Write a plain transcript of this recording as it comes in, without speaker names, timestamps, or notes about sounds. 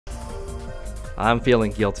I'm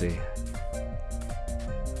feeling guilty.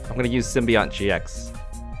 I'm gonna use Symbiont GX.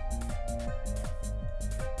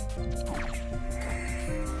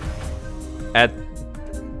 Add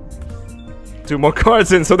 2 more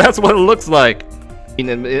cards in, so that's what it looks like.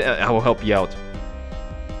 I will help you out.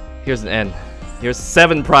 Here's an N. Here's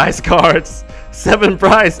 7 prize cards. 7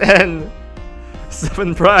 prize N.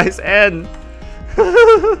 7 prize N.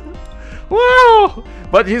 Wow!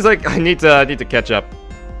 But he's like, I need to catch up,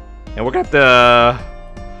 and we're gonna have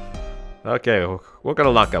to. Okay, we're gonna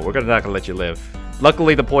lock up. We're not gonna let you live.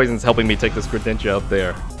 Luckily, the poison's helping me take this Greninja up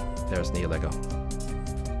there. There's Nihilego.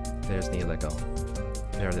 There's Nihilego.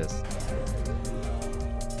 There it is.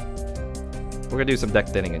 We're gonna do some deck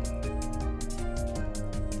thinning.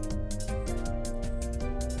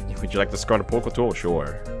 Would you like to start a Poké Tool?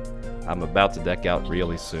 Sure. I'm about to deck out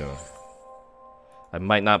really soon. I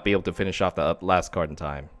might not be able to finish off the last card in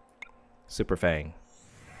time. Super Fang.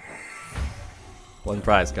 1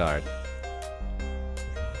 prize card.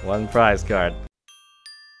 1 prize card.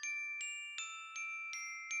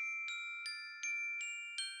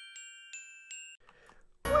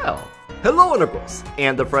 Well, hello integrals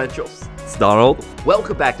and differentials. It's Donald.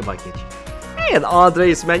 Welcome back to my kitchen. And on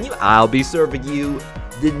today's menu, I'll be serving you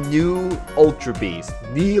the new Ultra Beast,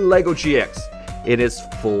 Nihilego GX, in its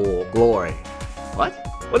full glory. What?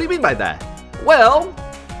 What do you mean by that? Well,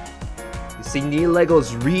 you see, Nihilego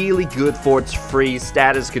is really good for its free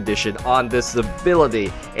status condition on this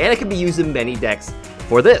ability, and it can be used in many decks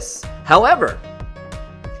for this. However,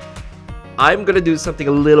 I'm gonna do something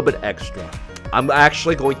a little bit extra. I'm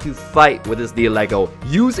actually going to fight with this Nihilego,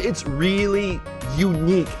 use its really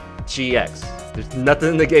unique GX. There's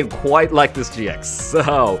nothing in the game quite like this GX,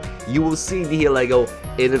 so you will see Nihilego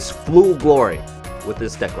in its full glory with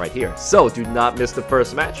this deck right here. So do not miss the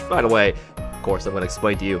first match. By the way, of course, I'm going to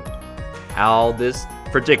explain to you how this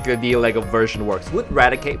particular Nihilego version works with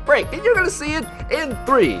Raticate Break, and you're going to see it in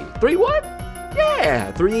 3 what?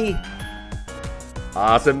 Yeah, 3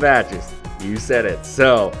 awesome matches. You said it.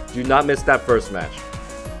 So do not miss that first match.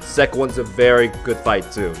 Second one's a very good fight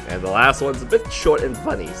too, and the last one's a bit short and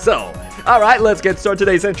funny. So, alright, let's get started.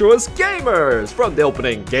 Today's intro is Gamers from the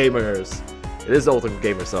opening Gamers. It is Ultimate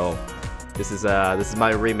Gamer, so this is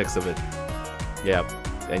my remix of it. Yeah,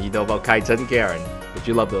 and you know about Kaiten and Karen, but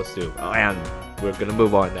you love those two. Oh, and we're gonna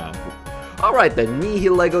move on now. Alright then,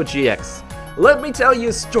 Nihilego GX. Let me tell you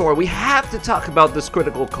a story. We have to talk about this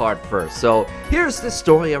critical card first. So, here's the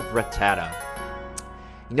story of Rattata.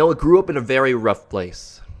 You know, it grew up in a very rough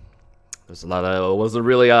place. There's a lot of, it wasn't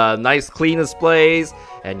really a nice, cleanest place,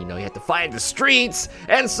 and you know, you had to fight the streets,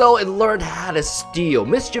 and so it learned how to steal.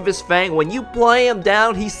 Mischievous Fang, when you play him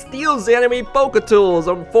down, he steals the enemy Poké Tools.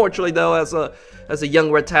 Unfortunately, though, as a young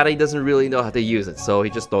Rattata, he doesn't really know how to use it, so he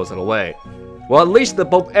just throws it away. Well, at least the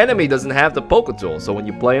enemy doesn't have the Poké Tool, so when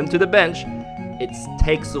you play him to the bench, it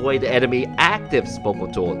takes away the enemy active's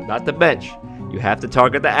Poké Tool, not the bench. You have to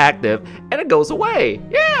target the active, and it goes away.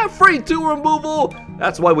 Yeah, free 2 removal.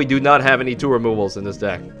 That's why we do not have any 2 removals in this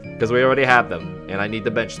deck, because we already have them, and I need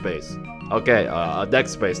the bench space. Okay, deck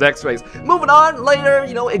space. Moving on, later,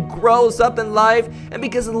 you know, it grows up in life, and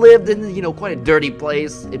because it lived in, you know, quite a dirty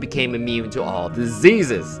place, it became immune to all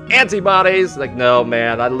diseases. Antibodies, like, no,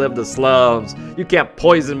 man, I live in the slums. You can't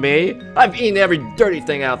poison me. I've eaten every dirty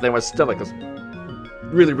thing out there. My stomach is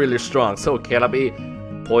really, really strong, so can I be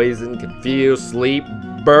poisoned, confused, sleep,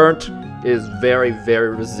 burnt? Is very,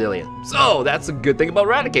 very resilient. So that's a good thing about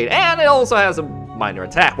Raticate. And it also has a minor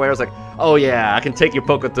attack where it's like, oh yeah, I can take your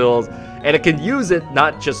Poké Tools, and it can use it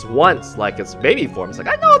not just once like its baby form. It's like,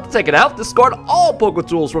 I know how to take it out. Discard all Poké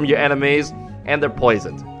Tools from your enemies, and they're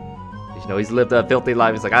poisoned. You know, he's lived a filthy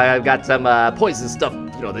life. He's like, I've got some poison stuff.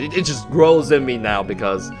 You know, it just grows in me now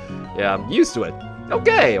because, yeah, I'm used to it.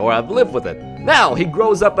 Okay, or I've lived with it. Now, he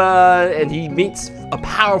grows up and he meets a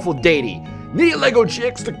powerful deity. Nihilego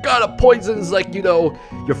GX, the god of poisons, like, you know,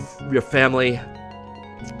 your family,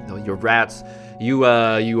 you know, your rats.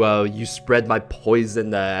 You spread my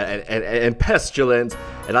poison and pestilence,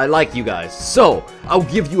 and I like you guys. So, I'll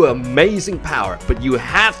give you amazing power, but you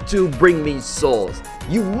have to bring me souls.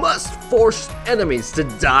 You must force enemies to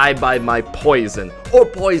die by my poison, or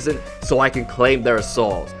poison, so I can claim their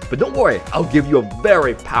souls. But don't worry, I'll give you a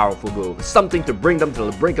very powerful move, something to bring them to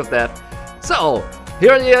the brink of death. So,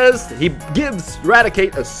 here he is. He gives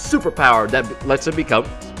Raticate a superpower that lets him become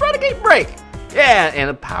Raticate Break. Yeah, and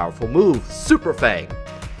a powerful move, Super Fang.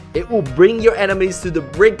 It will bring your enemies to the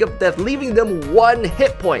brink of death, leaving them 1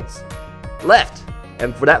 hit point left.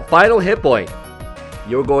 And for that final hit point,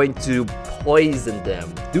 you're going to poison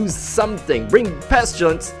them. Do something, bring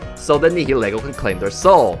pestilence, so that Nihilego can claim their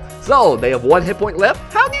soul. So, they have 1 hit point left.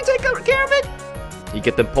 How do you take care of it? You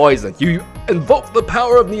get them poisoned. You invoke the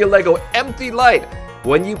power of Nihilego Empty Light.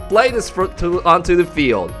 When you play this onto the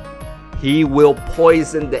field, he will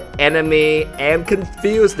poison the enemy and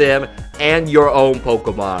confuse them and your own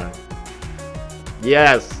Pokemon.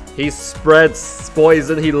 Yes, he spreads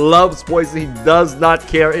poison. He loves poison. He does not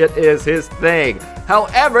care. It is his thing.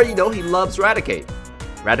 However, you know, he loves Raticate.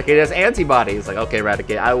 Raticate has antibodies. It's like, okay,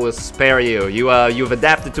 Raticate, I will spare you. You've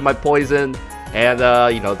adapted to my poison. And,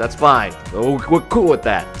 you know, that's fine. We're cool with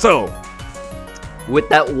that. So, with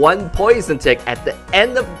that one poison tick at the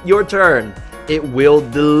end of your turn, it will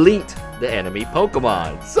delete the enemy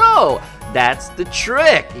Pokemon. So, that's the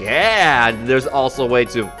trick. Yeah, and there's also a way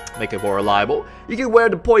to make it more reliable. You can wear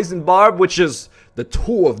the Poison Barb, which is the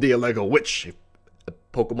tool of the Nihilego, which if a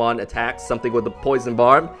Pokemon attacks something with the Poison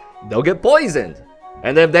Barb, they'll get poisoned.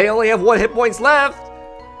 And if they only have 1 hit points left,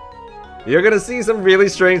 you're gonna see some really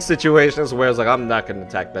strange situations where it's like, I'm not gonna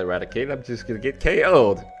attack that Raticate, I'm just gonna get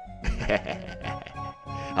KO'd.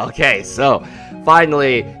 Okay, so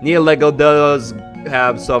finally, Nihilego does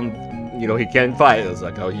have some, you know, he can fight. It's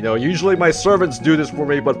like, oh, you know, usually my servants do this for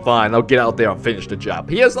me, but fine, I'll get out there and finish the job.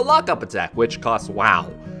 He has a lockup attack, which costs,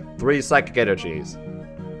 wow, 3 psychic energies.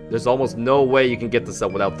 There's almost no way you can get this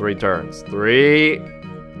up without 3 turns. 3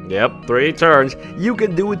 turns. You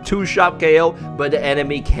can do a 2-shot KO, but the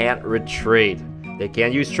enemy can't retreat. They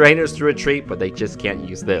can use trainers to retreat, but they just can't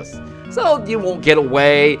use this. So you won't get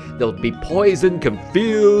away. They'll be poisoned,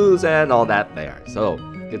 confused, and all that there. So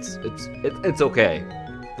it's okay.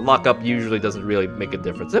 The lockup usually doesn't really make a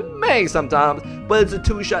difference. It may sometimes, but it's a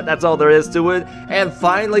 2-shot. That's all there is to it. And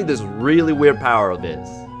finally, this really weird power of his.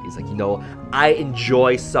 He's like, you know, I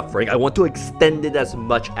enjoy suffering. I want to extend it as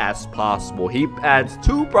much as possible. He adds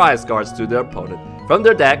 2 prize cards to their opponent from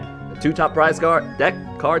their deck. The 2 top prize cards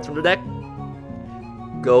from the deck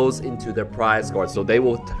goes into their prize cards. So they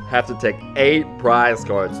will have to take 8 prize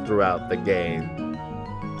cards throughout the game,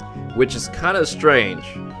 which is kind of strange.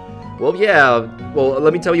 Well, yeah. Well,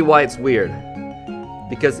 let me tell you why it's weird.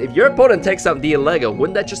 Because if your opponent takes out Nihilego,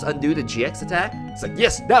 wouldn't that just undo the GX attack? It's like,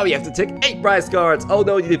 yes, now you have to take 8 prize cards. Oh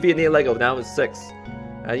no, you defeat Nihilego, now it's 6.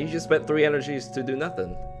 And you just spent 3 energies to do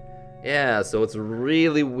nothing. Yeah, so it's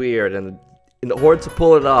really weird. And in order to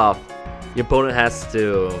pull it off, your opponent has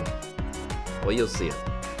to... Well, you'll see it.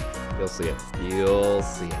 You'll see it. You'll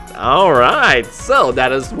see it. Alright, so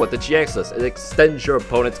that is what the GX does. It extends your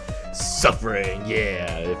opponent's suffering.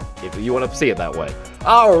 Yeah, if you want to see it that way.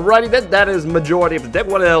 Alrighty then, that is majority of the deck.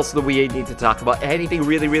 What else do we need to talk about? Anything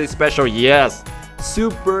really special? Yes,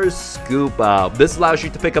 Super Scoop Up. This allows you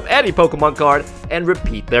to pick up any Pokemon card and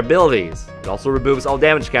repeat their abilities. It also removes all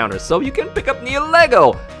damage counters, so you can pick up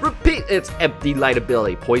Nihilego, repeat its Empty Light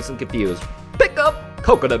ability, Poison Confuse, pick up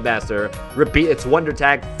Coconut Master, repeat its Wonder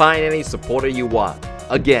Tag, find any supporter you want.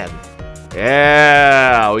 Again.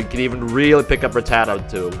 Yeah, we can even really pick up Rattata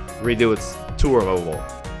to redo its 2 removal.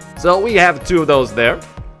 So we have 2 of those there,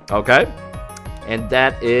 okay? And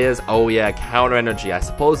that is, oh yeah, Counter Energy. I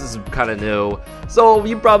suppose this is kind of new. So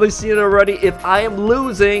you've probably seen it already. If I am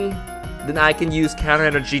losing, then I can use Counter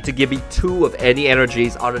Energy to give me 2 of any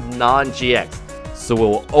energies on a non-GX. So it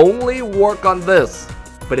will only work on this,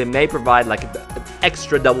 but it may provide like an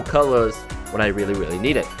extra double colors when I really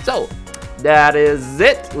need it. So that is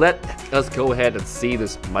it. Let us go ahead and see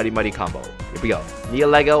this mighty combo. Here we go.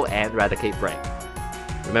 Nihilego and Raticate break.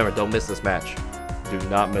 Remember, don't miss this match. Do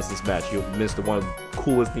not miss this match. You'll miss the one of the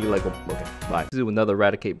coolest Nihilego. Okay, bye. Do another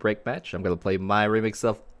Raticate break match. I'm gonna play my remix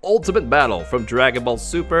of Ultimate Battle from Dragon Ball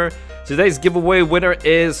Super. Today's giveaway winner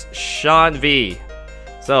is Sean V.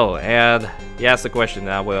 So, and he asked the question,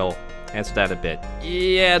 and I will answer that in a bit.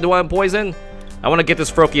 Yeah, do I want poison? I want to get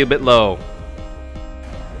this Froakie a bit low.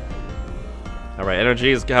 Alright,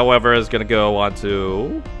 energy is, however, is gonna go on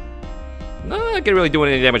to... No, I can't really do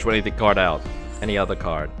any damage with anything card out. Any other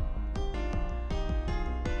card.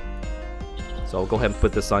 So I'll go ahead and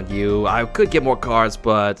put this on you. I could get more cards,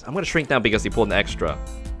 but I'm gonna shrink down because he pulled an extra.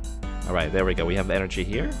 Alright, there we go. We have energy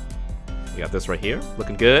here. We got this right here.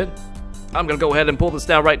 Looking good. I'm gonna go ahead and pull this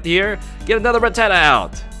down right here. Get another Rattata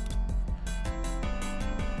out.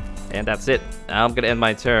 And that's it. I'm gonna end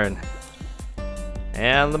my turn.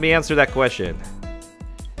 And let me answer that question.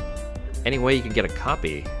 Any way you can get a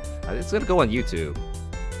copy? It's gonna go on YouTube.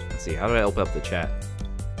 Let's see, how do I open up the chat?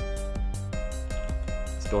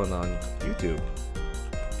 It's going on YouTube.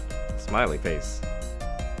 Smiley face.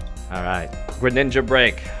 Alright. Greninja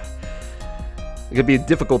break. It could be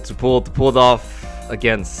difficult to pull it off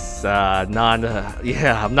against yeah,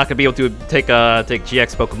 I'm not gonna be able to take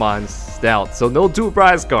GX Pokemons out. So no 2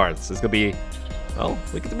 prize cards. It's gonna be, well,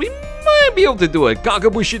 we might be able to do it.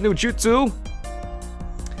 Kakabushi no Jutsu.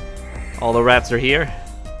 All the rats are here.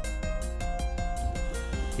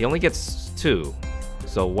 He only gets 2.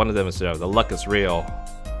 So one of them is there. The luck is real.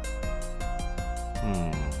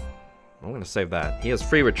 I'm gonna save that. He has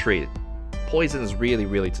free retreat. Poison is really,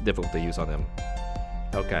 really difficult to use on him.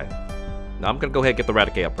 Okay. Now I'm gonna go ahead and get the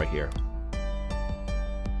Raticate up right here.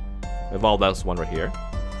 Evolve this one right here.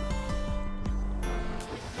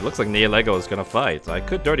 It looks like Nihilego is gonna fight. I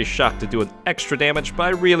could Dirty Shock to do an extra damage, but I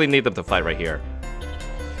really need them to fight right here.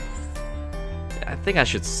 I think I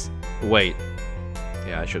should wait.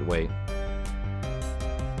 Yeah, I should wait.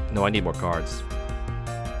 No, I need more cards.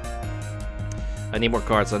 I need more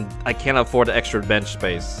cards, and I can't afford the extra bench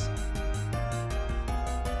space.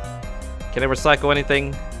 Can I recycle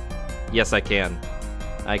anything? Yes, I can.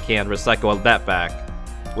 I can recycle that back.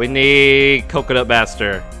 We need Coconut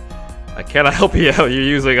Master. I cannot help you out. You're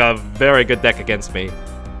using a very good deck against me.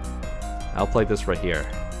 I'll play this right here.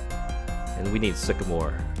 And we need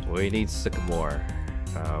Sycamore. We need Sycamore.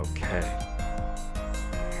 Okay.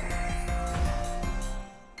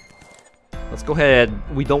 Let's go ahead.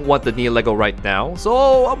 We don't want the Nihilego right now,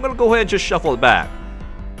 so I'm gonna go ahead and just shuffle it back.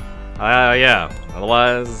 Yeah.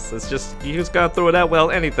 Otherwise, it's just you just gotta throw it out.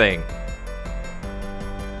 Well, anything.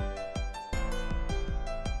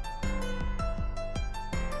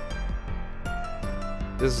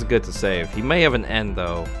 This is good to save. He may have an end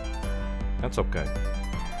though. That's okay.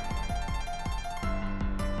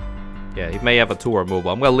 Yeah, he may have a 2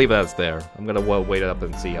 removal. I'm gonna leave it as there. I'm gonna wait it up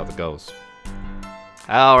and see how it goes.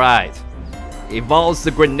 All right. Evolves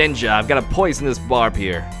the Greninja. I've got a poisonous barb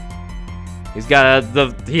here. He's got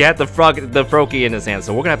he had the Froakie in his hand,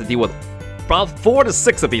 so we're gonna have to deal with about 4 to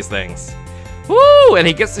 6 of these things. Woo! And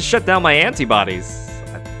he gets to shut down my antibodies.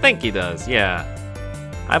 I think he does. Yeah.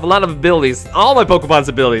 I have a lot of abilities. All my Pokemon's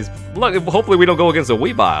abilities. Look, hopefully we don't go against a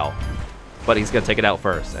Weavile. But he's gonna take it out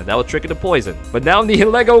first, and that will trick it to poison. But now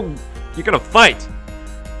Nihilego, you're gonna fight.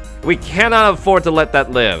 We cannot afford to let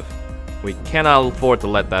that live. We cannot afford to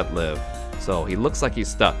let that live. So he looks like he's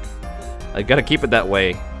stuck. I gotta keep it that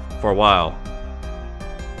way for a while.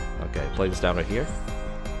 Okay, play this down right here.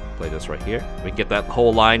 Play this right here. We can get that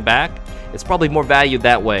whole line back. It's probably more value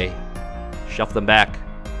that way. Shuffle them back.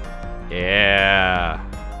 Yeah.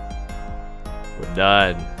 We're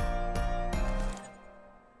done.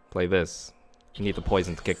 Play this. You need the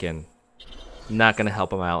poison to kick in. Not gonna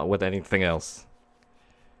help him out with anything else.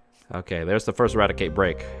 Okay, there's the first Raticate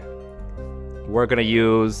break. We're gonna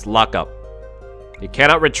use Lockup. You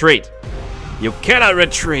cannot retreat. You cannot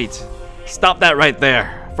retreat. Stop that right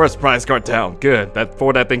there. First prize card down. Good.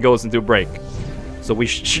 Before that thing goes into break. So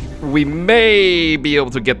we may be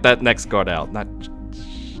able to get that next card out. Not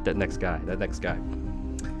that next guy. That next guy.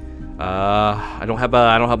 I don't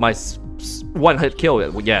have my one-hit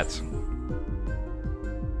kill yet.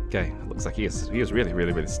 Okay, looks like he is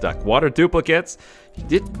really stuck. Water duplicates.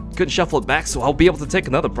 He couldn't shuffle it back, so I'll be able to take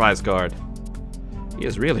another prize card. He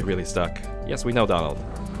is really stuck. Yes, we know, Donald.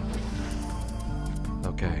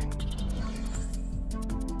 Okay.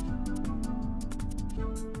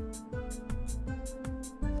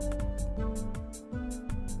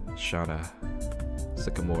 Shauna.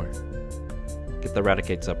 Sycamore. Get the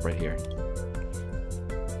Raticates up right here.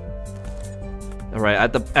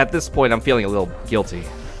 Alright, at this point I'm feeling a little guilty.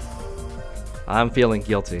 I'm feeling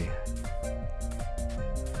guilty.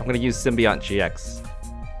 I'm gonna use Symbiont GX.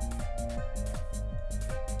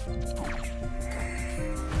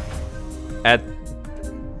 Add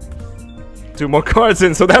 2 more cards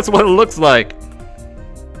in, so that's what it looks like.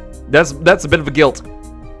 That's a bit of a guilt.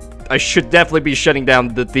 I should definitely be shutting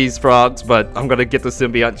down these frogs, but I'm gonna get the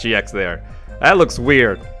Symbiont GX there. That looks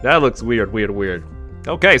weird. That looks weird.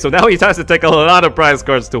 Okay, so now he has to take a lot of prize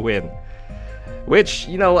cards to win. Which,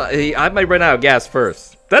 you know, I might run out of gas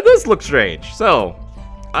first. That does look strange. So,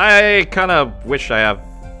 I kind of wish I have...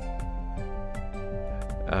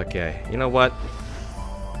 Okay, you know what?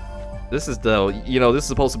 This is this is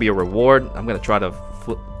supposed to be a reward. I'm gonna try to,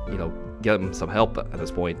 get him some help at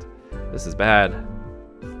this point. This is bad.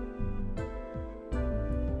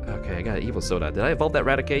 Okay, I got an Evil Soda. Did I evolve that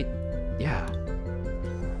Raticate? Yeah.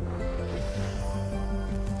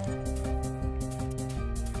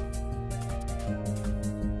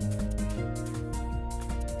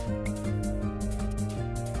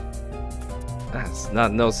 That's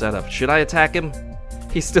not no setup. Should I attack him?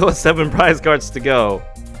 He still has 7 prize cards to go.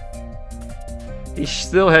 He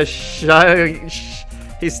still has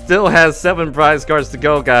he still has 7 prize cards to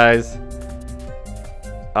go, guys.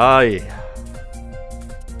 I'll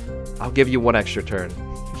give you 1 extra turn.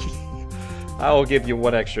 I will give you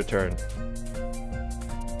 1 extra turn.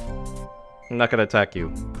 I'm not gonna attack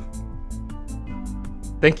you.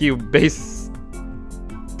 Thank you, base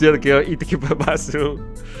did eat the Kibabasu.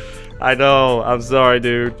 I know, I'm sorry,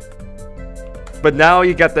 dude. But now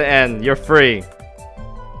you got the end. You're free.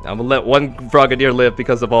 I'm gonna let one Frogadier live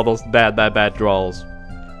because of all those bad draws.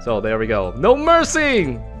 So there we go. No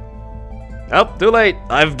mercy! Oh, too late.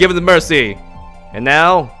 I've given the mercy. And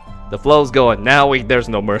now, the flow's going. Now there's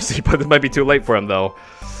no mercy, but it might be too late for him though.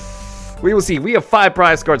 We will see. We have 5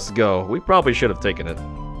 prize cards to go. We probably should have taken it.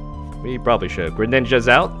 We probably should. Greninja's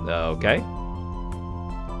out. Okay.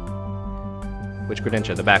 Which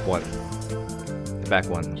Greninja? The back one. The back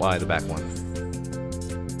one. Why the back one?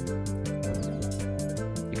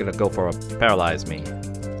 You're gonna go for a paralyze me.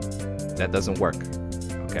 That doesn't work.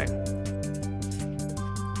 Okay.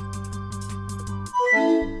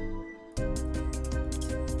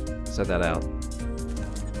 Set that out.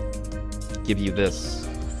 Give you this.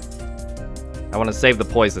 I want to save the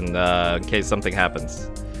poison in case something happens.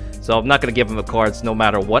 So I'm not gonna give him the cards no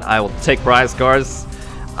matter what. I will take prize cards.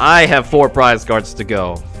 I have 4 prize cards to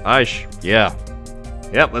go. Yeah.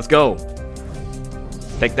 Yep, let's go.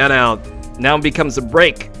 Take that out. Now it becomes a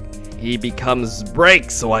break. He becomes break,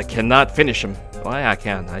 so I cannot finish him. Why I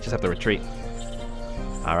can. I just have to retreat.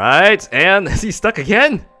 Alright, and is he stuck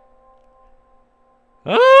again?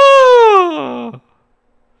 Oh!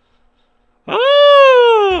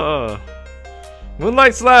 Oh!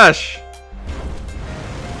 Moonlight Slash!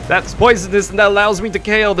 That's poisonous and that allows me to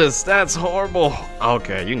KO this. That's horrible.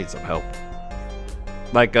 Okay, you need some help.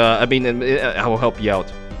 Like, I mean, I will help you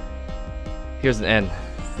out. Here's an N.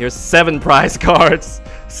 Here's 7 prize cards.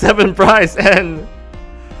 7 prize N.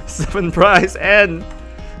 7 prize N.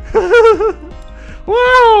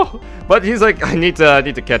 Wow! But he's like, I need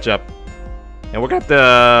to catch up. And we're gonna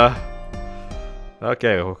have to...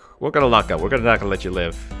 Okay, we're gonna lock up. We're not gonna let you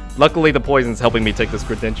live. Luckily, the poison's helping me take this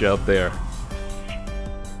Greninja up there.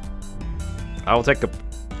 I'll take a...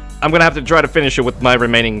 I'm gonna have to try to finish it with my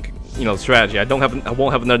remaining, you know, strategy. I won't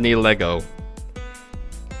have another Nihilego.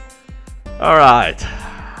 Alright.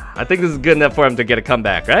 I think this is good enough for him to get a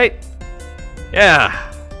comeback, right?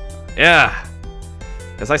 Yeah. Yeah.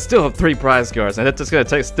 Because I still have 3 prize cards, and it's just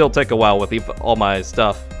gonna still take a while with all my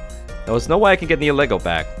stuff. There's no way I can get Nihilego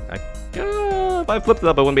back. If I flipped it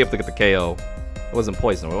up, I wouldn't be able to get the KO. It wasn't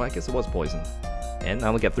poison. Well, I guess it was poison. And I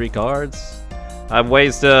only get 3 cards. I have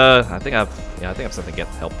ways to... I think I have something to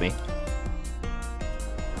help me.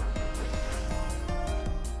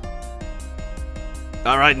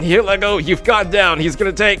 Alright, Nihilego, you've gone down. He's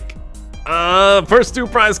gonna take first 2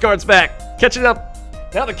 prize cards back. Catch it up.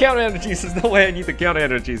 Now the counter energies. There's no way I need the counter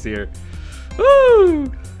energies here.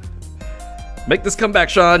 Woo! Make this comeback,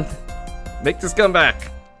 Sean. Make this comeback.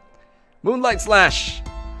 Moonlight Slash.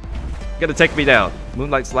 Gonna take me down.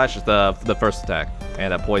 Moonlight Slash is the first attack.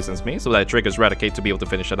 And that poisons me, so that triggers Raticate to be able to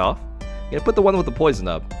finish it off. Gonna put the one with the poison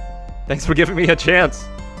up. Thanks for giving me a chance.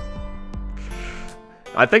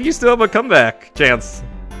 I think you still have a comeback chance.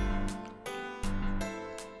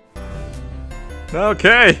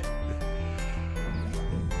 Okay.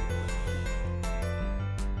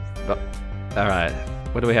 Oh, alright.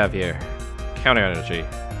 What do we have here? Counter energy.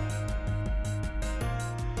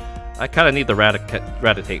 I kind of need the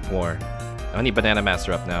Raticate more. I need Banana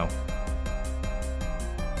Master up now.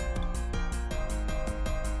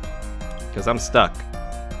 Because I'm stuck.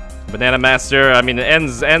 Banana Master, I mean, the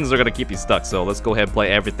ends are gonna keep you stuck, so let's go ahead and play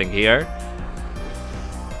everything here.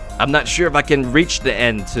 I'm not sure if I can reach the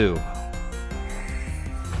end, too.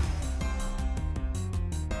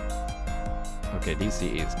 Okay,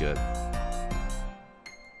 DCE is good.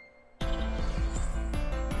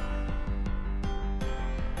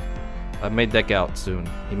 I may deck out soon.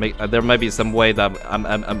 There might be some way that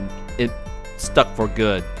I'm stuck for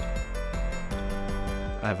good.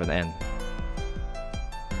 I have an N.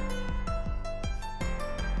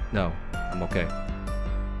 No, I'm okay.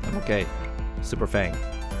 I'm okay. Super Fang.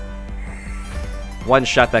 One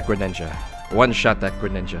shot that Greninja. One shot that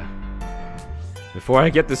Greninja. Before I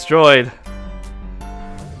get destroyed.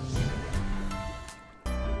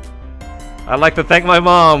 I'd like to thank my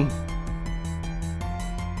mom.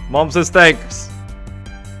 Mom says thanks.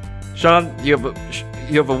 Sean, you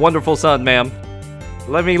have a wonderful son, ma'am.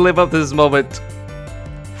 Let me live up to this moment.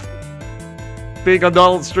 Being on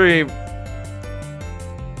Donald's stream.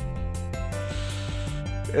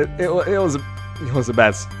 It was a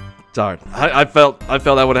bad start. I felt I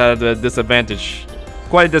would have had a disadvantage,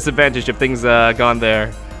 quite a disadvantage if things gone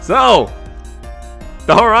there. So,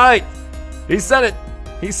 all right, he said it.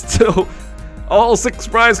 He's still all 6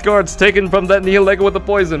 prize cards taken from that Nihilego with the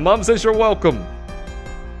poison. Mom says you're welcome.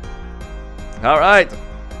 All right,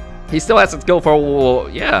 he still has to go for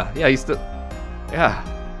yeah. He's still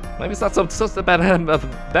Maybe it's not such a bad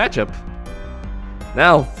matchup.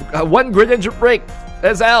 Now, one grid engine break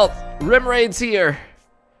is out. Rim Raid's here.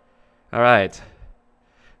 Alright.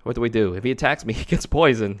 What do we do? If he attacks me, he gets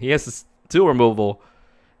poisoned. He has this 2 removal.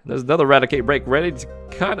 There's another Raticate break ready to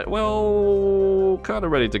kind of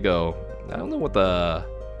ready to go. I don't know what the...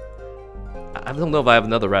 I don't know if I have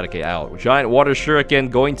another Raticate out. Giant Water Shuriken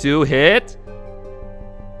going to hit.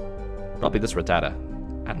 Probably this Rattata.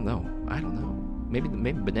 I don't know. Maybe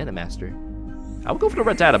Banana Master. I would go for the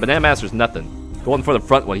Rattata. Banana Master's nothing. Going for the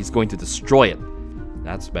front one, he's going to destroy it.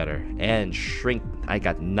 That's better. And shrink. I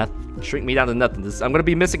got nothing. Shrink me down to nothing. I'm gonna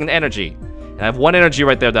be missing an energy. And I have 1 energy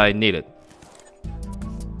right there that I needed.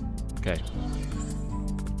 Okay.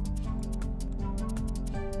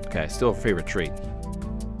 Okay, still a free retreat.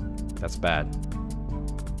 That's bad.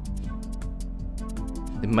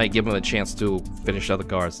 It might give him a chance to finish other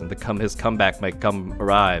cards, and his comeback might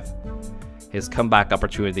arrive. His comeback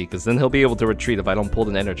opportunity, because then he'll be able to retreat if I don't pull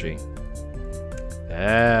an energy.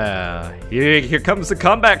 Yeah, here comes the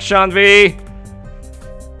comeback, Sean V.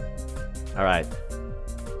 All right.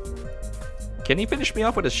 Can he finish me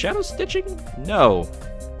off with his shadow stitching? No.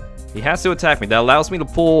 He has to attack me. That allows me to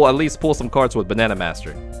at least pull some cards with Banana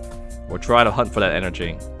Master, or try to hunt for that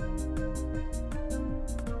energy.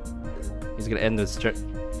 He's gonna end this turn.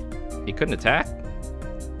 He couldn't attack?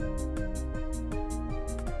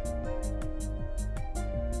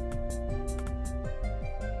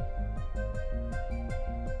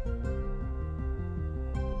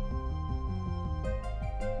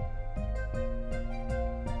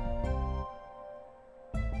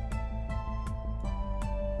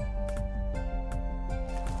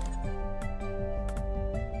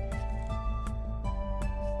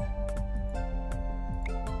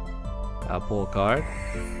 I'll pull a card.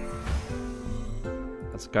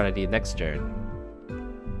 That's a card I need next turn.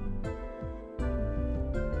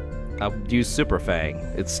 I'll use Super Fang.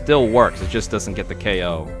 It still works, it just doesn't get the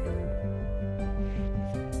KO.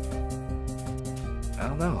 I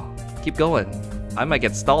don't know. Keep going. I might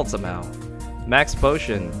get stalled somehow. Max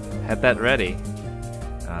Potion. Had that ready.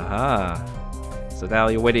 Aha. So now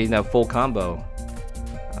you're waiting a full combo.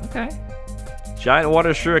 Okay. Giant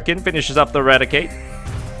Water Shuriken finishes up the Raticate.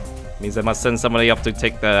 Means I must send somebody up to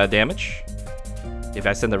take the damage. If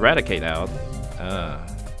I send the Raticate out,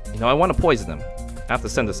 you know, I want to poison them. I have to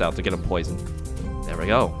send this out to get them poisoned. There we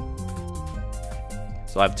go.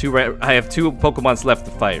 So I have two Pokemons left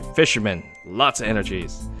to fight. Fisherman, lots of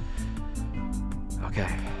energies. Okay.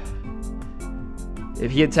 If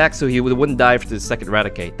he attacks, so he wouldn't die for the second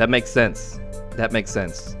Raticate. That makes sense. That makes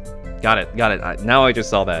sense. Got it. Got it. Now I just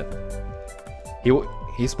saw that.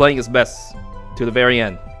 He's playing his best to the very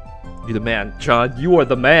end. You're the man, John. You are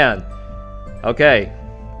the man. Okay.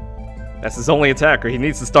 That's his only attacker. He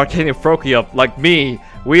needs to start getting a Froakie up. Like me,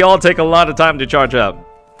 we all take a lot of time to charge up.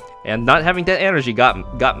 And not having that energy got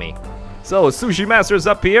me. So, Sushi Master's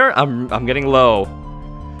up here. I'm getting low.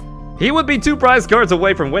 He would be 2 prize cards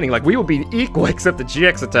away from winning. Like, we would be equal, except the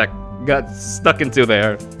GX attack got stuck into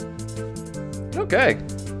there. Okay.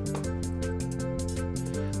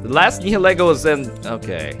 The last Nihilego is in...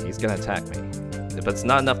 Okay, he's gonna attack me. But it's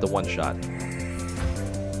not enough to one-shot.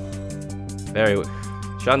 Very...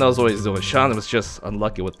 Sean knows what he's doing. Sean was just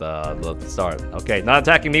unlucky with the start. Okay, not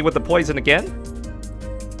attacking me with the poison again.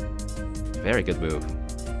 Very good move.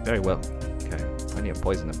 Very well. Okay, I need to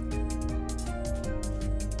poison him.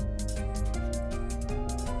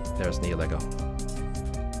 There's Nihilego.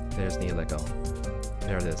 There's Nihilego.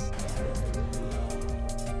 There it is.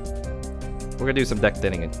 We're gonna do some deck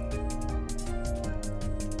thinning.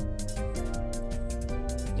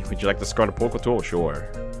 Would you like to start a Poké Tool?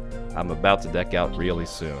 Sure. I'm about to deck out really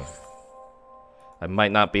soon. I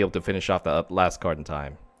might not be able to finish off the last card in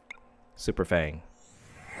time. Super Fang.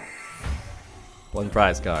 1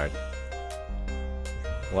 prize card.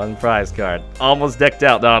 1 prize card. Almost decked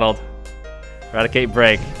out, Donald. Raticate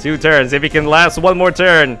break. 2 turns. If he can last 1 more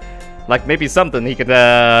turn, like maybe something, he can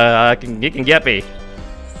get me.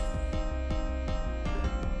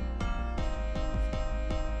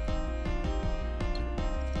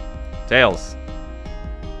 Tails.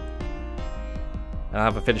 I don't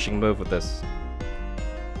have a finishing move with this.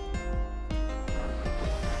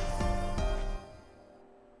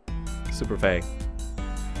 Super Fang.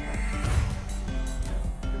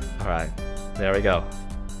 Alright, there we go.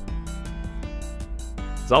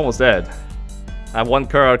 It's almost dead. I have 1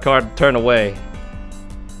 card turn away.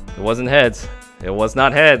 It wasn't heads. It was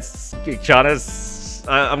not heads. Giannis,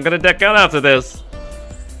 I'm gonna deck out after this.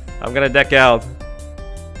 I'm gonna deck out.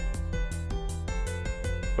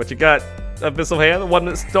 What you got? Abyssal Hand, 1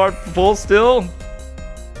 that start full still.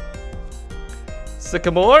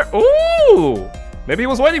 Sycamore. Ooh! Maybe he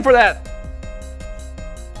was waiting for that.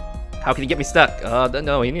 How can he get me stuck?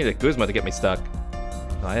 No, he needed a Guzma to get me stuck.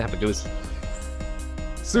 Oh, I have a Goose.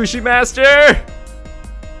 Sushi Master!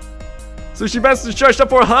 Sushi Master's charged up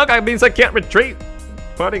for a hug. That means I can't retreat.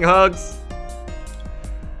 Parting hugs.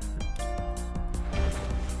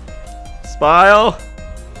 Smile.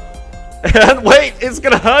 And wait, it's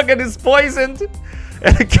gonna hug and it's poisoned.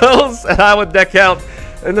 And it goes, and I would deck out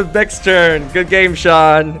in the next turn. Good game,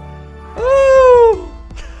 Sean. Woo!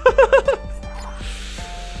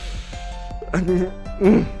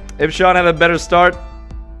 If Sean had a better start,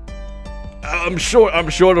 I'm sure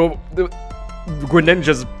the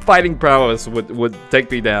Greninja's fighting prowess would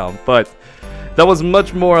take me down. But that was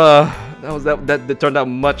much more. That turned out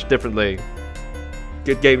much differently.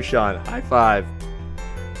 Good game, Sean. High five.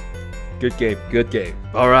 Good game. Good game.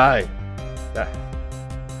 All right.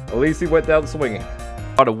 At least he went down swinging.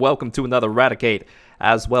 Welcome to another Raticate,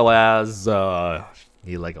 as well as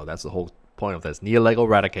Nihilego. That's the whole point of this Nihilego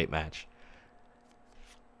Raticate match.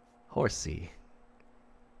 Horsey.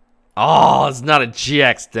 Oh, it's not a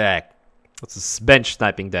GX deck. It's a bench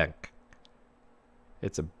sniping deck.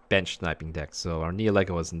 It's a bench sniping deck. So our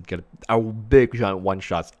Nihilego isn't gonna. Our big giant one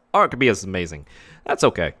shots aren't gonna be as amazing. That's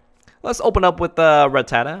okay. Let's open up with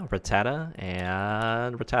Rattata,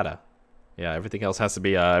 and Rattata. Yeah, everything else has to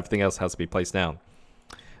be placed down.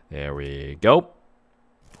 There we go.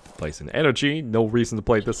 Placing energy. No reason to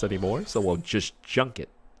play this anymore, so we'll just junk it.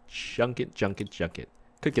 Junk it.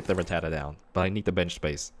 Could get the Rattata down, but I need the bench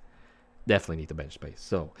space. Definitely need the bench space.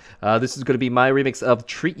 So, this is going to be my remix of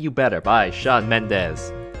Treat You Better by Shawn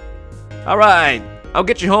Mendes. Alright, I'll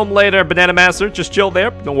get you home later, Banana Master. Just chill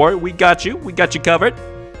there. Don't worry, we got you. We got you covered.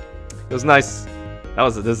 It was nice.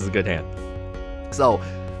 This is a good hand. So,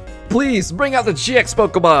 please bring out the GX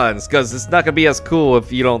Pokemons, because it's not going to be as cool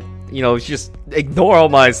if you don't, just ignore all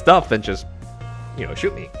my stuff and just,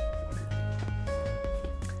 shoot me.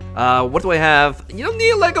 What do I have?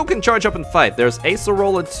 Nihilego can charge up and fight. There's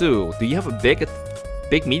Acerola too. Do you have a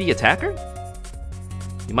big meaty attacker?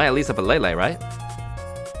 You might at least have a Lele, right?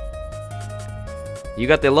 You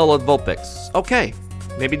got the Alolan Vulpix. Okay.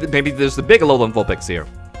 Maybe there's the big Alolan Vulpix here.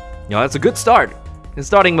 That's a good start.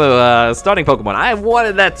 Starting Pokemon. I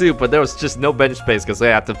wanted that too, but there was just no bench space because I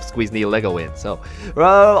had to squeeze Nihilego in. So,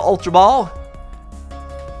 Ultra Ball.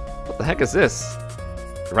 What the heck is this?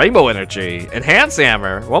 Rainbow Energy. Enhance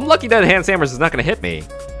Hammer. Well, I'm lucky that Enhance Hammer is not going to hit me.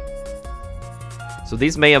 So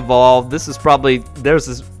these may evolve. This is probably... There's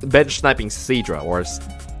this bench sniping Seadra, or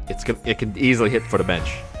it can easily hit for the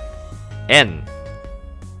bench. N.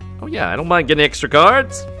 Oh yeah, I don't mind getting extra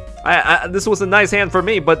cards. This was a nice hand for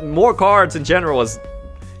me, but more cards in general is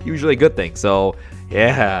usually a good thing. So,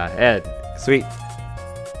 yeah, Ed. Sweet.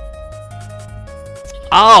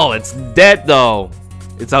 Oh, it's dead though.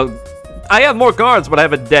 It's a... I have more cards, but I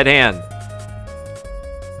have a dead hand.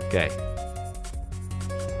 Okay.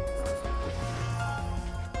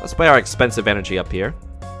 Let's play our expensive energy up here.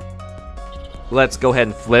 Let's go ahead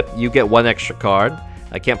and flip. You get one extra card.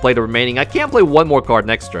 I can't play the remaining. I can play one more card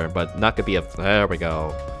next turn, but not gonna be a... There we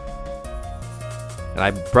go. And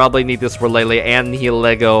I probably need this for Lele and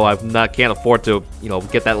Nihilego. Can't afford to,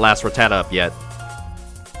 get that last Rattata up yet.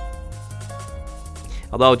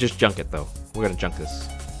 Although I'll just junk it though. We're gonna junk this.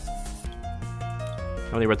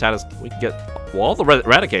 How many Rattatas we can get? Well, all the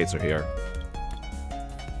Raticates are here.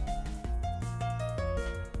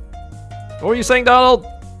 What were you saying, Donald?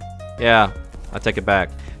 Yeah, I take it back.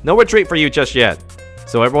 No retreat for you just yet.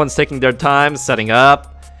 So everyone's taking their time, setting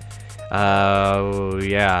up.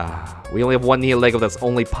 Yeah. We only have one Nihilego that's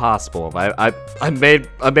only possible. I made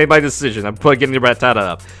my decision. I'm getting the Rattata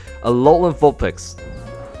up. A Alolan Vulpix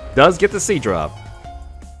does get the Seadra up.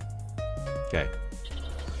 Okay.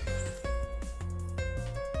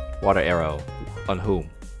 Water Arrow. On whom?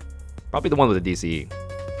 Probably the one with the DCE.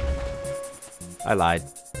 I lied.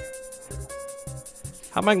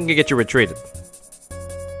 How am I gonna get you retreated?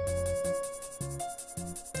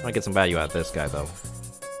 I might get some value out of this guy though.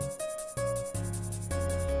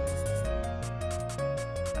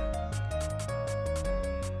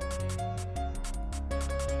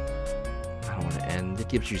 I don't want to end. It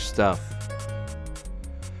gives you stuff.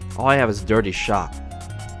 All I have is Dirty Shock.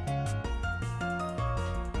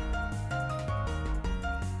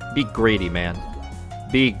 Be greedy, man.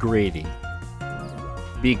 Be greedy.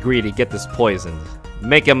 Be greedy. Get this poisoned.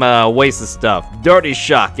 Make him waste his stuff. Dirty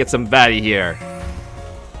Shock. Get some value here.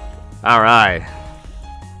 Alright.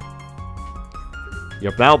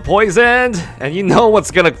 You're now poisoned, and you know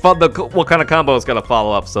what's gonna what kind of combo is gonna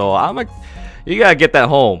follow up. So you gotta get that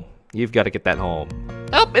home. You've got to get that home.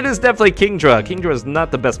 Oh, it is definitely Kingdra. Kingdra is not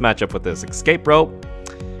the best matchup with this. Escape rope.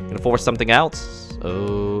 Gonna force something out.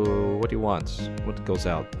 Oh. What do you want? What goes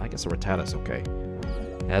out? I guess a Rattata's okay.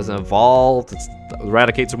 It hasn't evolved.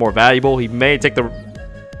 Raticates are more valuable. He may take the...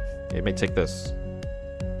 He may take this.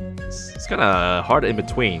 It's kind of hard in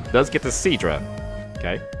between. Does get the Seadra.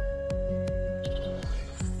 Okay.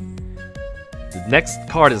 The next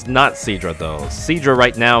card is not Seadra though. Seadra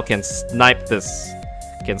right now can snipe this.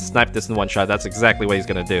 Can snipe this in one shot. That's exactly what he's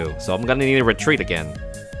gonna do. So I'm gonna need to retreat again.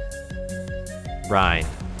 Right.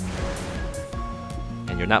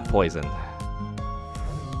 And you're not poisoned.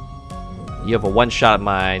 You have a one shot at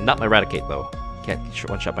my... Not my Raticate though. Can't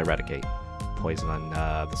one shot my Raticate. Poison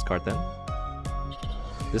on this card then.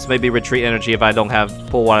 This may be retreat energy if I don't have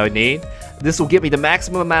pull what I need. This will give me the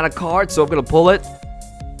maximum amount of cards, so I'm gonna pull it.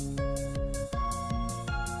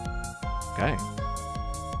 Okay.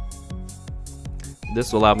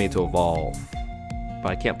 This will allow me to evolve.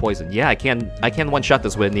 But I can't poison. Yeah, I can one shot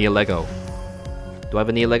this with Nihilego. Do I have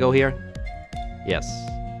a Nihilego here? Yes.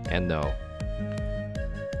 And no.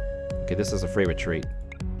 Okay, this is a free retreat.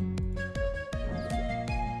 I'm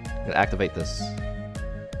gonna activate this.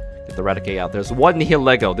 Get the Raticate out. There's one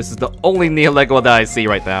Nihilego. This is the only Nihilego that I see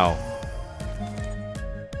right now.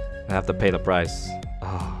 I have to pay the price.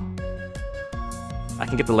 Oh. I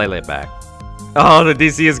can get the Lele back. Oh, the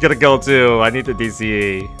DC is gonna go too. I need the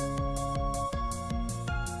DCE.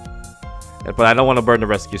 But I don't want to burn the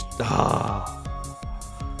rescue. Oh.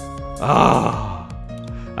 Oh.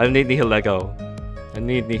 I need Nihilego. I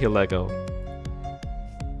need Nihilego.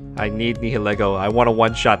 I need Nihilego. I want to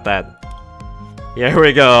one-shot that. Here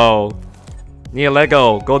we go.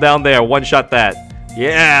 Nihilego, go down there. One-shot that.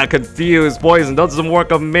 Yeah, confused. Poison doesn't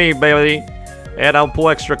work on me, baby. And I'll pull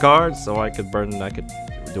extra cards so I could burn. Do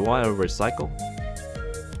I want to recycle?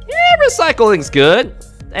 Yeah, recycling's good.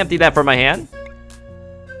 Empty that from my hand.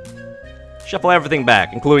 Shuffle everything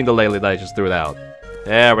back, including the Lele that I just threw it out.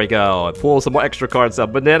 There we go. And pull some more extra cards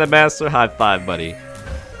out. Banana Master, high five, buddy.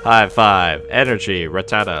 High five. Energy,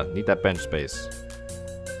 Rattata. Need that bench space.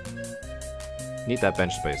 Need that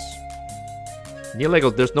bench space.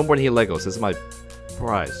 Nihilegos, there's no more Nihilegos. This is my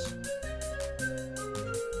prize.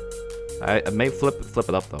 I may flip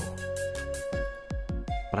it up though.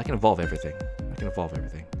 But I can evolve everything. I can evolve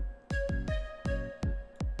everything.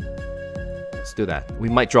 Let's do that. We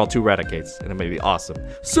might draw 2 Raticates, and it may be awesome.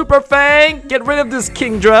 Super Fang! Get rid of this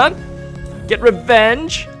Kingdra! Get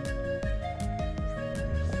revenge!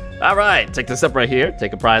 Alright, take this up right here.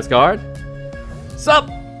 Take a prize card. Sup?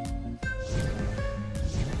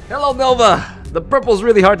 Hello, Nova! The purple's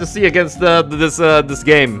really hard to see against this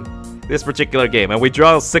game. This particular game. And we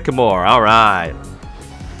draw Sycamore. Alright.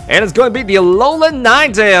 And it's going to be the Alolan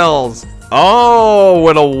Ninetales! Oh,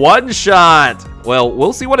 with a one-shot! Well,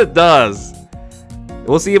 we'll see what it does.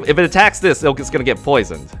 We'll see if it attacks this, it's gonna get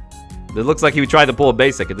poisoned. It looks like he tried to pull a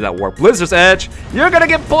basic. It did not work. Blizzard's Edge, you're gonna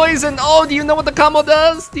get poisoned. Oh, do you know what the combo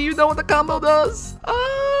does? Do you know what the combo does?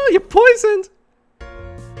 Oh, you're poisoned.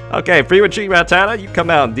 Okay, free retreat Rattata, you come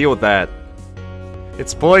out and deal with that.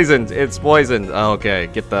 It's poisoned. It's poisoned. Okay,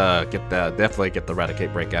 definitely get the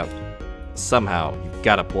Raticate breakout. Somehow, you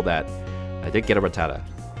gotta pull that. I did get a Rattata.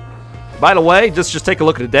 By the way, just take a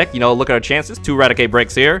look at the deck. You know, look at our chances. 2 Raticate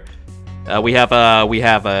breaks here. We have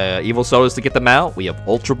Evil Sodas to get them out. We have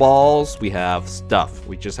Ultra Balls. We have stuff.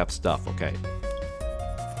 We just have stuff, okay.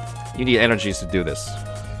 You need energies to do this.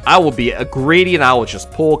 I will be greedy and I will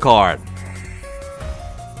just pull a card.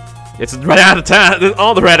 It's right out of time.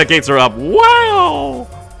 All the Raticates are up. Wow!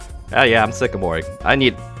 Oh yeah, I'm Sycamoring.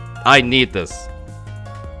 I need this.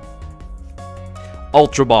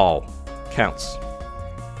 Ultra Ball. Counts.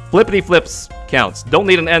 Flippity Flips. Counts. Don't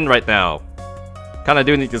need an end right now. Kinda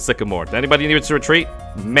do need to Sycamore. Does anybody need to retreat?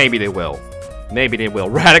 Maybe they will. Maybe they will.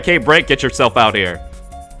 Raticate break, get yourself out here.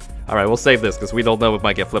 Alright, we'll save this because we don't know if it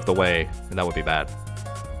might get flipped away. And that would be bad.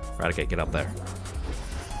 Raticate, get up there.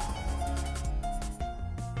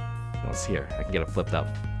 No, it's here. I can get it flipped up.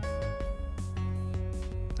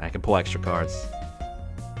 I can pull extra cards.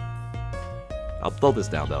 I'll throw this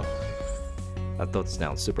down though. I'll throw this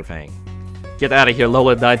down. Super Fang. Get out of here,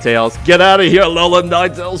 Alolan Ninetales. Get out of here, Alolan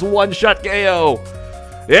Ninetales. One-shot KO.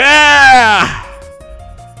 Yeah!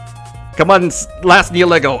 Come on, last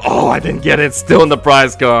Nihilego. Oh, I didn't get it. Still in the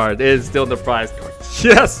prize card. It is still in the prize card.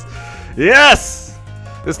 Yes! Yes!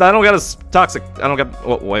 This, I don't got a toxic. I don't got.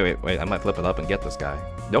 Oh, wait. I might flip it up and get this guy.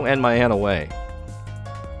 Don't end my hand away.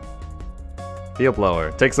 Field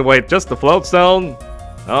Blower. Takes away just the Float Stone.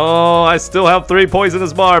 Oh, I still have 3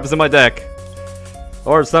 poisonous barbs in my deck.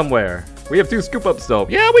 Or somewhere. We have 2 scoop ups though.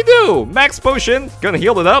 Yeah, we do. Max potion. Gonna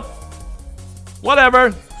heal it up.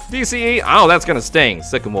 Whatever. DCE. Oh, that's gonna sting.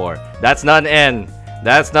 Sycamore. That's not an N.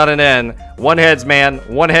 That's not an N. 1 heads, man.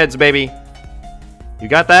 1 heads, baby. You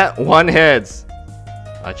got that? 1 heads.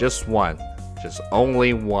 Just 1. Just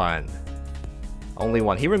only 1. Only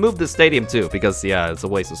 1. He removed the stadium too because yeah, it's a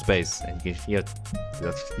waste of space. And you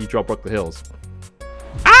drop Brook the Hills.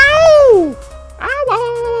 Ow! Ow! Ow!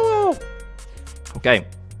 Ow! Okay.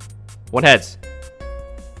 1 heads.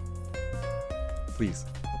 Please.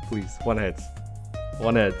 Please. 1 heads.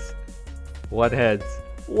 1 heads. 1 heads.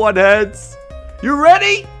 1 heads. You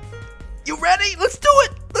ready? You ready? Let's do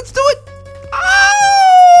it. Let's do it. Oh!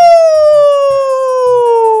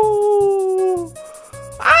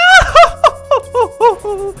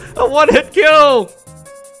 Oh! A 1-hit kill.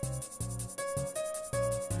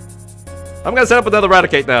 I'm gonna set up another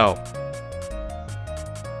Raticate now.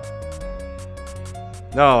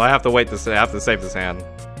 No, I have to wait to say. I have to save this hand.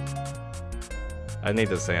 I need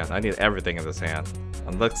this hand. I need everything in this hand.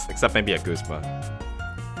 Unless, except maybe a Guzma.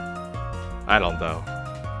 I don't know.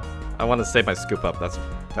 I want to save my scoop up. That's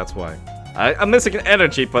why. I'm missing an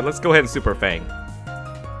energy, but let's go ahead and Super Fang.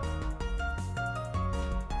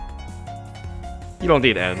 You don't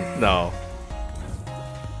need N. No.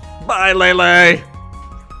 Bye, Lele.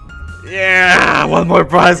 Yeah, 1 more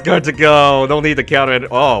prize card to go. Don't need to counter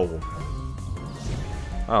it. Oh.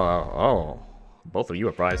 Oh. Both of you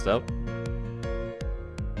are priced up.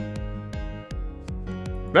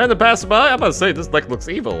 Random passerby? I'm about to say this deck looks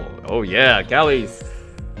evil. Oh yeah, Callie's.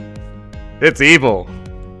 It's evil.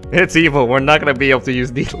 It's evil. We're not gonna be able to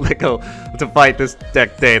use Nihilego to fight this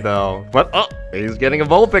deck day though. But oh, he's getting a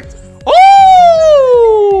Vulpix.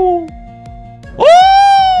 Oh!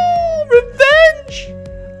 Oh! Revenge!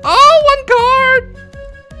 Oh,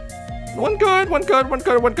 1 card! 1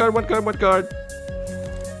 card.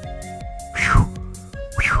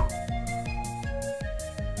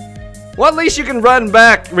 Well, at least you can run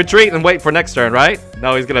back, retreat, and wait for next turn, right?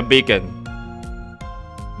 No, he's gonna beacon.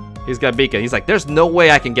 He's got beacon. He's like, there's no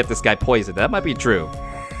way I can get this guy poisoned. That might be true.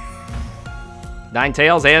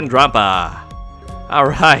 Ninetales and Drampa.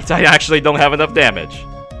 Alright, I actually don't have enough damage.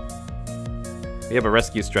 We have a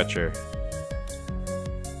rescue stretcher.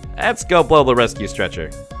 Let's go blow the rescue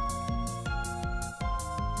stretcher.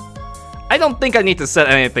 I don't think I need to set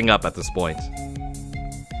anything up at this point.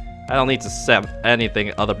 I don't need to set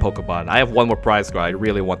anything other Pokemon. I have 1 more prize card. I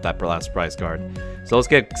really want that last prize card. So let's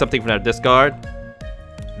get something from our discard.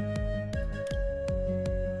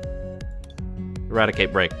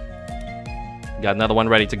 Raticate break. Got another one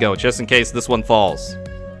ready to go, just in case this one falls.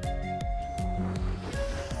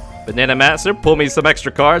 Banana Master, pull me some extra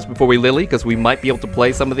cards before we Lily, because we might be able to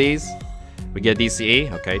play some of these. We get DCE.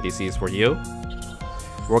 Okay, DCE is for you.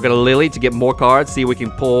 We're gonna Lily to get more cards. See if we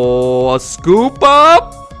can pull a Scoop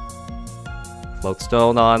Up.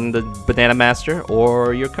 Floatstone on the Banana Master,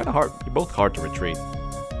 or you're kind of hard. You're both hard to retreat.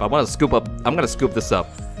 But I want to scoop up. I'm gonna scoop this up.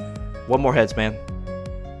 1 more heads, man.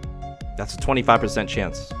 That's a 25%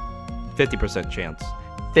 chance. 50% chance.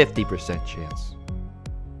 50% chance.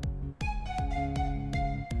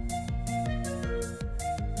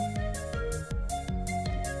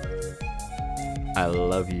 I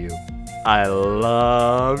love you. I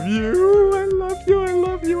love you. I love you. I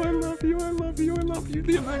love you. I love you. I love you. I love you,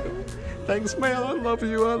 Nihilego. Thanks, man. I love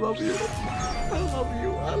you. I love you. I love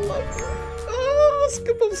you. I love you. Oh,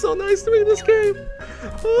 Scoop Up's so nice to me in this game.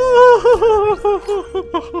 Oh.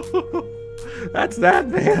 That's that,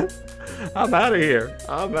 man. I'm out of here.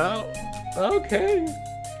 I'm out. Okay.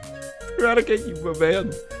 Eradicate you, my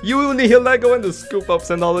man. You, Nihilego, and the Scoop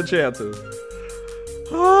Ups and all the chances.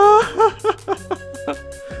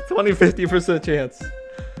 20-50% chance.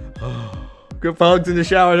 Group hugs in the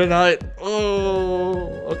shower tonight. Oh,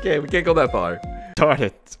 okay, we can't go that far. Darn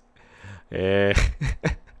it. Yeah.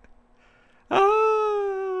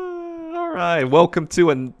 All right, welcome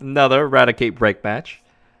to another Raticate break match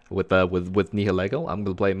with Nihilego. I'm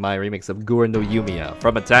gonna play my remix of Gura no Yumiya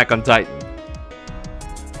from Attack on Titan.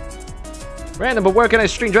 Random, but where can I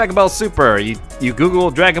stream Dragon Ball Super? You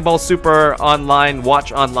Google Dragon Ball Super online,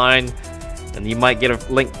 watch online, and you might get a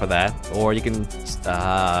link for that. Or you can,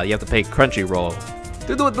 you have to pay Crunchyroll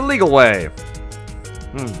to do it the legal way.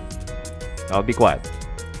 I'll be quiet.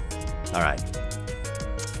 All right.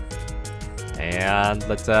 And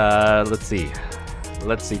let's see.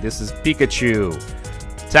 This is Pikachu,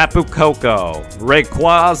 Tapu Koko,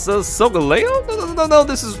 Rayquaza, Solgaleo. No.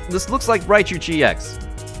 This looks like Raichu GX.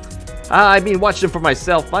 I mean, watched it for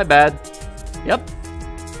myself. My bad. Yep.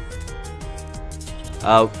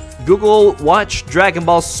 Google watch Dragon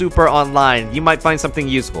Ball Super online. You might find something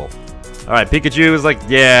useful. All right, Pikachu is like,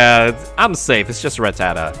 yeah, I'm safe. It's just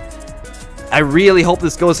Rattata. I really hope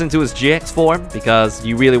this goes into his GX form because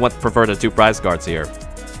you really prefer the 2 prize cards here.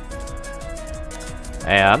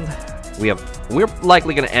 And we're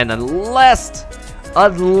likely gonna end unless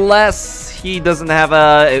Unless he doesn't have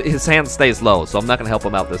his hand stays low, so I'm not gonna help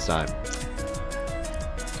him out this time.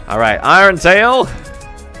 Alright, Iron Tail.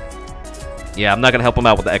 Yeah, I'm not gonna help him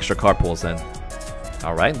out with the extra card pulls then.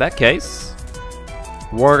 Alright, in that case,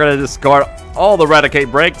 we're gonna discard all the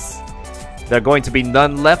Raticate breaks. There are going to be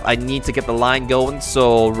none left. I need to get the line going,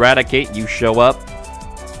 so Raticate, you show up.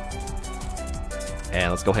 And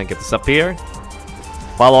let's go ahead and get this up here.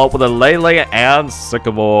 Follow up with a Lele and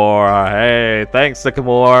Sycamore. Hey, thanks,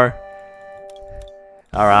 Sycamore.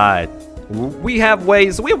 Alright. We have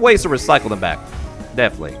ways to recycle them back.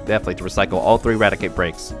 Definitely to recycle all 3 Raticate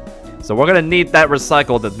breaks. So we're gonna need that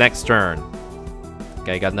recycle the next turn.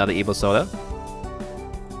 Okay, got another Evo Soda.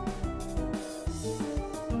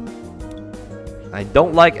 I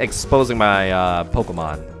don't like exposing my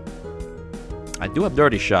Pokemon. I do have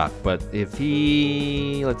Dirty Shock, but if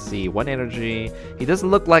he... Let's see, 1 energy... He doesn't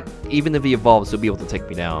look like, even if he evolves, he'll be able to take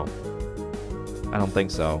me down. I don't think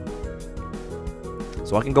so.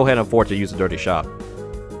 So I can go ahead and afford to use a Dirty Shock.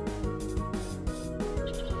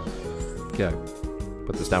 Okay.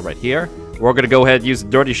 Put this down right here. We're gonna go ahead and use a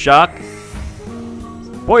Dirty Shock.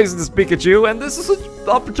 Poison this Pikachu, and this is an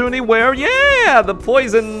opportunity where, yeah,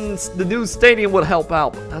 the new stadium would help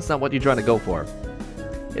out. That's not what you're trying to go for.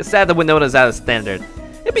 It's sad that Winona's out of standard.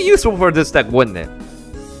 It'd be useful for this deck, wouldn't it?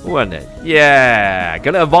 Wouldn't it? Yeah,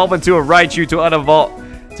 gonna evolve into a Raichu to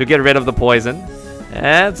unevolve to get rid of the poison.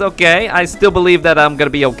 That's okay. I still believe that I'm gonna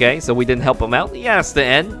be okay, so we didn't help him out. He has to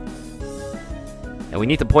end. And we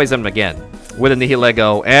need to poison him again with a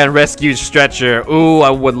Nihilego and Rescue Stretcher. Ooh,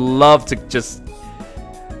 I would love to just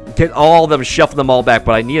get all of them, shuffle them all back,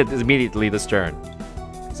 but I need it immediately this turn.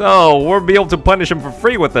 So, we'll be able to punish him for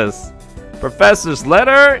free with this. Professor's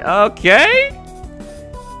Letter, okay.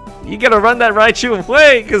 You gotta run that Raichu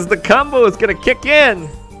away, because the combo is gonna kick in.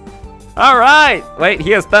 Alright. Wait, he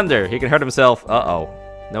has Thunder. He can hurt himself. Uh-oh.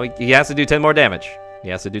 No, he has to do 10 more damage. He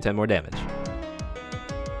has to do 10 more damage.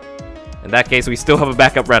 In that case, we still have a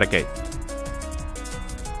backup Raticate.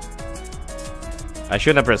 I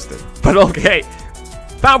shouldn't have pressed it, but okay.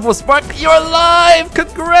 Powerful Spark, you're alive!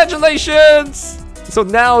 Congratulations! So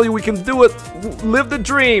now we can do it. Live the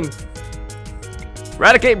dream.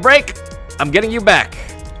 Raticate break. I'm getting you back.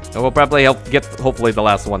 And we'll probably help get, hopefully, the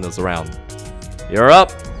last one that's around. You're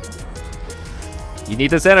up. You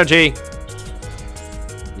need this energy.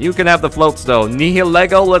 You can have the floats, though.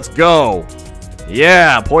 Nihilego, let's go.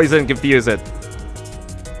 Yeah, poison, confuse it.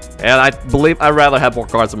 And I believe I'd rather have more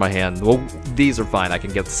cards in my hand. Well, these are fine. I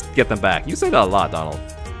can get them back. You say that a lot, Donald.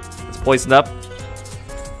 Let's poison up.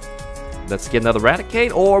 Let's get another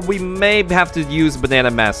Raticate, or we may have to use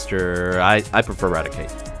Banana Master. I prefer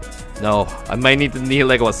Raticate. No, I might need the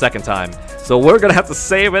Nihilego a second time. So we're gonna have to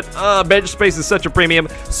save it. Bench space is such a premium.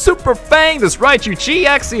 Super Fang, this Raichu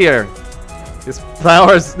GX here.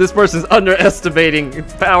 This person's underestimating the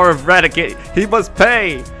power of Raticate. He must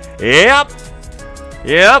pay. Yep.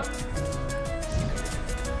 Yep.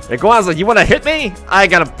 Hey, Guanza, you wanna hit me? I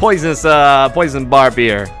got a poisonous poison barb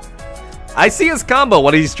here. I see his combo,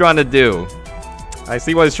 what he's trying to do. I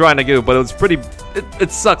see what he's trying to do, but it was pretty... It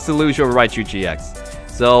sucks to lose your Raichu GX.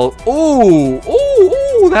 So,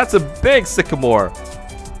 ooh, that's a big Sycamore.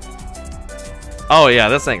 Oh yeah,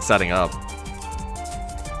 this thing's setting up.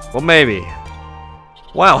 Well, maybe.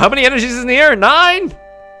 Wow, how many energies is in the air? 9?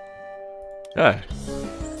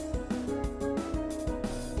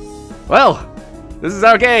 Well, this is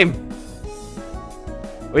our game.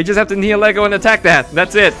 We just have to Nihilego and attack that.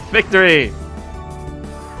 That's it. Victory.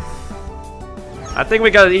 I think we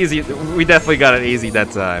got it easy. We definitely got it easy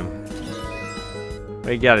that time.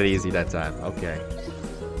 We got it easy that time. Okay.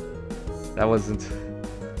 That was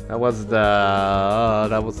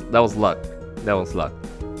luck. That was luck.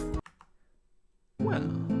 Well,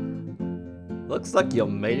 looks like you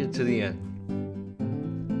made it to the end.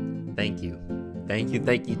 Thank you.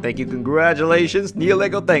 Congratulations,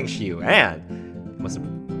 Nihilego thanks you. And you must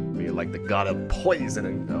be like the god of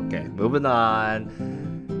poison. Okay, moving on.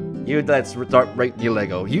 Let's start right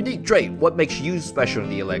Nihilego. Unique trait. What makes you special,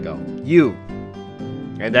 Nihilego? You.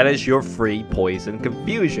 And that is your free poison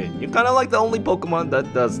confusion. You're kind of like the only Pokemon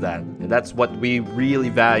that does that. And that's what we really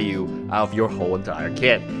value out of your whole entire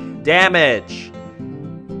kit. Damage.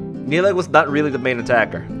 Nihilego was not really the main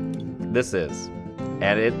attacker. This is.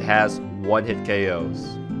 And it has one-hit KOs.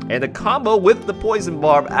 And the combo with the Poison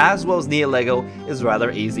Barb as well as Nihilego is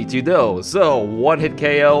rather easy to do. So, one-hit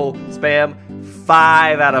KO, spam,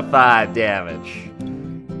 5 out of 5 damage.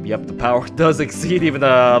 Yep, the power does exceed even the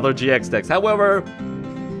other GX decks. However,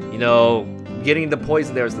 you know, getting the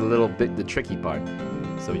poison there is a little bit the tricky part.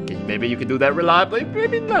 So maybe you can do that reliably,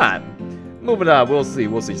 maybe not. Moving on, we'll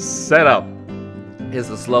see. Set up. is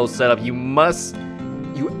a slow setup. You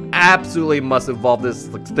absolutely must evolve this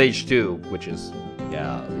like stage 2, which is,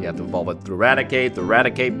 yeah, you have to evolve it through Raticate, the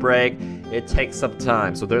Raticate break. It takes some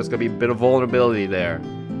time, so there's gonna be a bit of vulnerability there.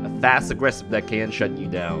 A fast aggressive deck can shut you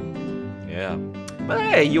down. Yeah. But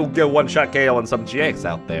hey, you'll get one-shot KO on some GX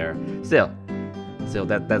out there. Still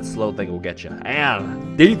that slow thing will get you.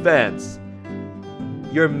 And defense.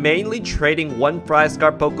 You're mainly trading one prize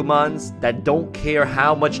card Pokemons that don't care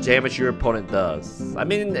how much damage your opponent does. I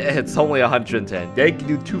mean, it's only 110. They can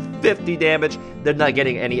do 250 damage. They're not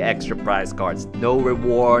getting any extra prize cards. No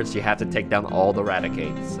rewards. You have to take down all the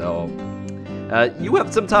Raticates. So, you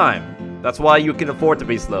have some time. That's why you can afford to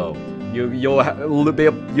be slow. You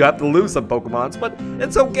have to lose some Pokemons, but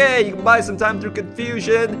it's okay. You can buy some time through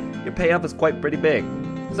confusion. Your payoff is pretty big.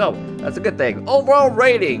 So, that's a good thing. Overall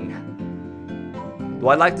rating. Do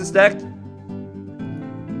I like this deck?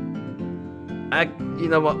 You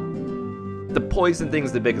know what? The poison thing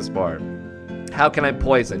is the biggest part. How can I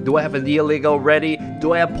poison? Do I have a Nihilego ready?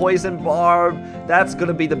 Do I have Poison Barb? That's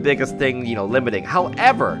gonna be the biggest thing, you know, limiting.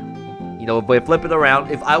 However, you know, if I flip it around,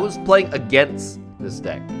 if I was playing against this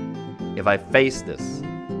deck, if I face this,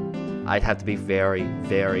 I'd have to be very,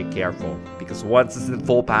 very careful. Because once it's in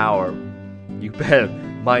full power, you bet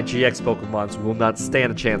my GX Pokemons will not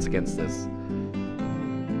stand a chance against this.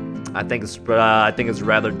 I think it's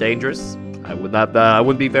rather dangerous. I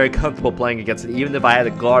wouldn't be very comfortable playing against it, even if I had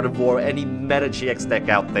a Gardevoir, any meta GX deck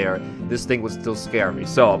out there. This thing would still scare me.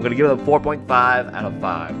 So I'm gonna give it a 4.5 out of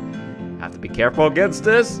 5. Have to be careful against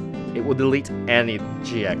this. It will delete any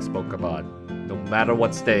GX Pokemon, no matter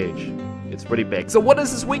what stage. It's pretty big. So what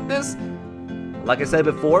is this weakness? Like I said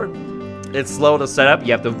before, it's slow to set up.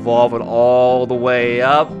 You have to evolve it all the way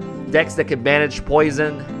up. Decks that can manage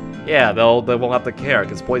poison. Yeah, they won't have to care,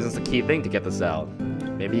 because poison's the key thing to get this out.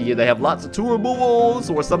 Maybe they have lots of tool removals,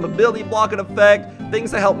 or some ability blocking effect.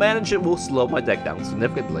 Things that help manage it will slow my deck down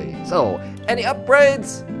significantly. So, any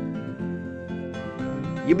upgrades?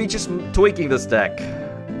 You'll be just tweaking this deck.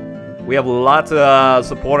 We have lots of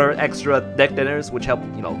supporter extra deck dinners, which help,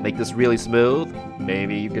 you know, make this really smooth.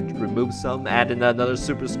 Maybe you could remove some, add in another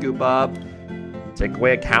super scoop up, take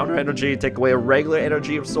away a counter energy, take away a regular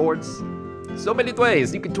energy of sorts. So many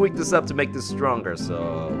ways you can tweak this up to make this stronger,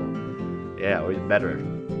 so yeah, or even better.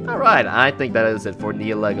 Alright, I think that is it for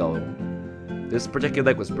Nihilego. This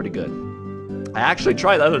particular deck was pretty good. I actually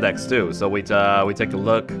tried other decks too, so we take a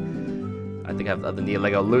look. I think I have the other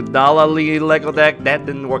Nihilego Ludala Nihilego deck. That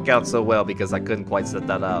didn't work out so well because I couldn't quite set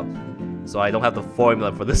that up. So I don't have the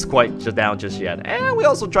formula for this quite down just yet. And we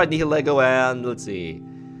also tried Nihilego and, let's see,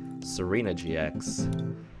 Serena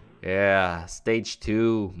GX. Yeah, stage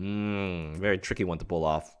 2, very tricky one to pull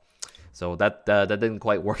off. So that didn't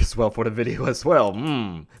quite work as well for the video as well.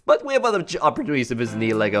 But we have other opportunities to visit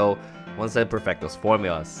Nihilego once I perfect those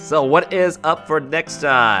formulas. So what is up for next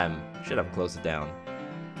time? Should have closed it down.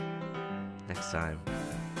 Next time,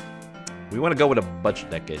 we want to go with a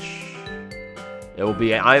budget deck-ish. It will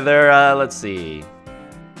be either, let's see.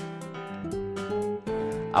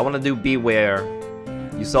 I want to do Beware.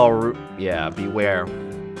 You saw, yeah, Beware.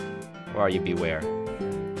 Where are you, Beware?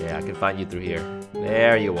 Yeah, I can find you through here.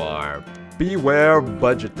 There you are. Beware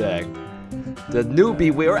budget deck. The new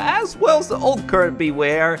Beware as well as the old current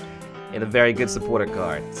Beware in a very good supporter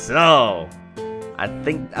card. So, I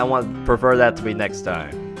think I prefer that to be next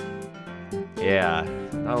time. Yeah.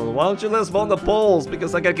 Now, why don't you let us vote on the polls,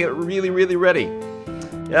 because I gotta get really, really ready.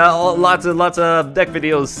 Yeah, lots of deck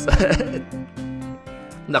videos.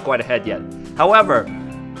 Not quite ahead yet. However,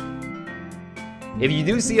 if you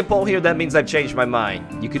do see a poll here, that means I've changed my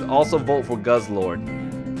mind. You can also vote for Guzzlord.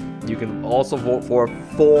 You can also vote for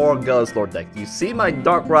 4 Guzzlord decks. You see my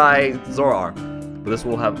Darkrai Zoroark, but this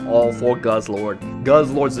will have all 4 Guzzlord.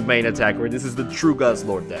 Guzzlord's the main attacker. This is the true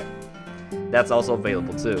Guzzlord deck. That's also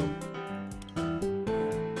available too.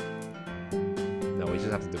 No, we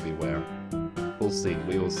just have to do Beware. We'll see.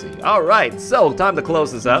 We will see. All right, so time to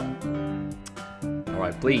close this up. All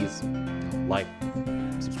right, please like,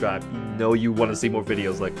 subscribe. You know you want to see more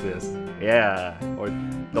videos like this. Yeah, or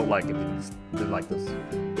don't like it if you didn't like this.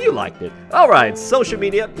 You liked it. Alright, social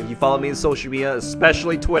media. If you follow me in social media,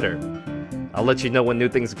 especially Twitter, I'll let you know when new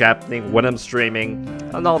things are happening, when I'm streaming,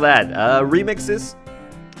 and all that. Remixes.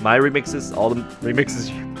 My remixes. All the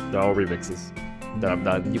remixes. No remixes. I'm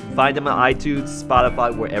done. You can find them on iTunes,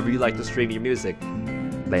 Spotify, wherever you like to stream your music.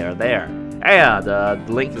 They are there. And the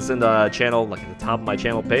link is in the channel, like at the top of my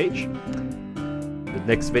channel page. The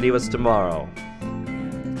next video is tomorrow.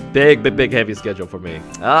 Big heavy schedule for me.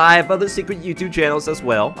 I have other secret YouTube channels as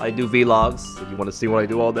well. I do vlogs. If you want to see what I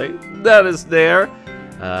do all day, that is there.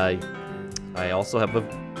 I also have a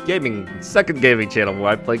gaming, second gaming channel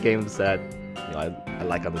where I play games that I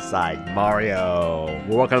like on the side. Mario.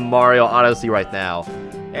 We're working on Mario Odyssey right now.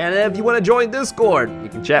 And if you want to join Discord, you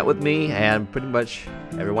can chat with me and pretty much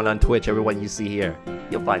everyone on Twitch, everyone you see here,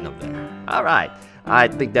 you'll find them there. Alright, I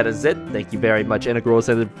think that is it. Thank you very much, Integrals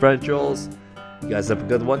and Differentials. You guys have a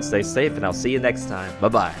good one, stay safe, and I'll see you next time.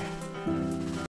 Bye-bye.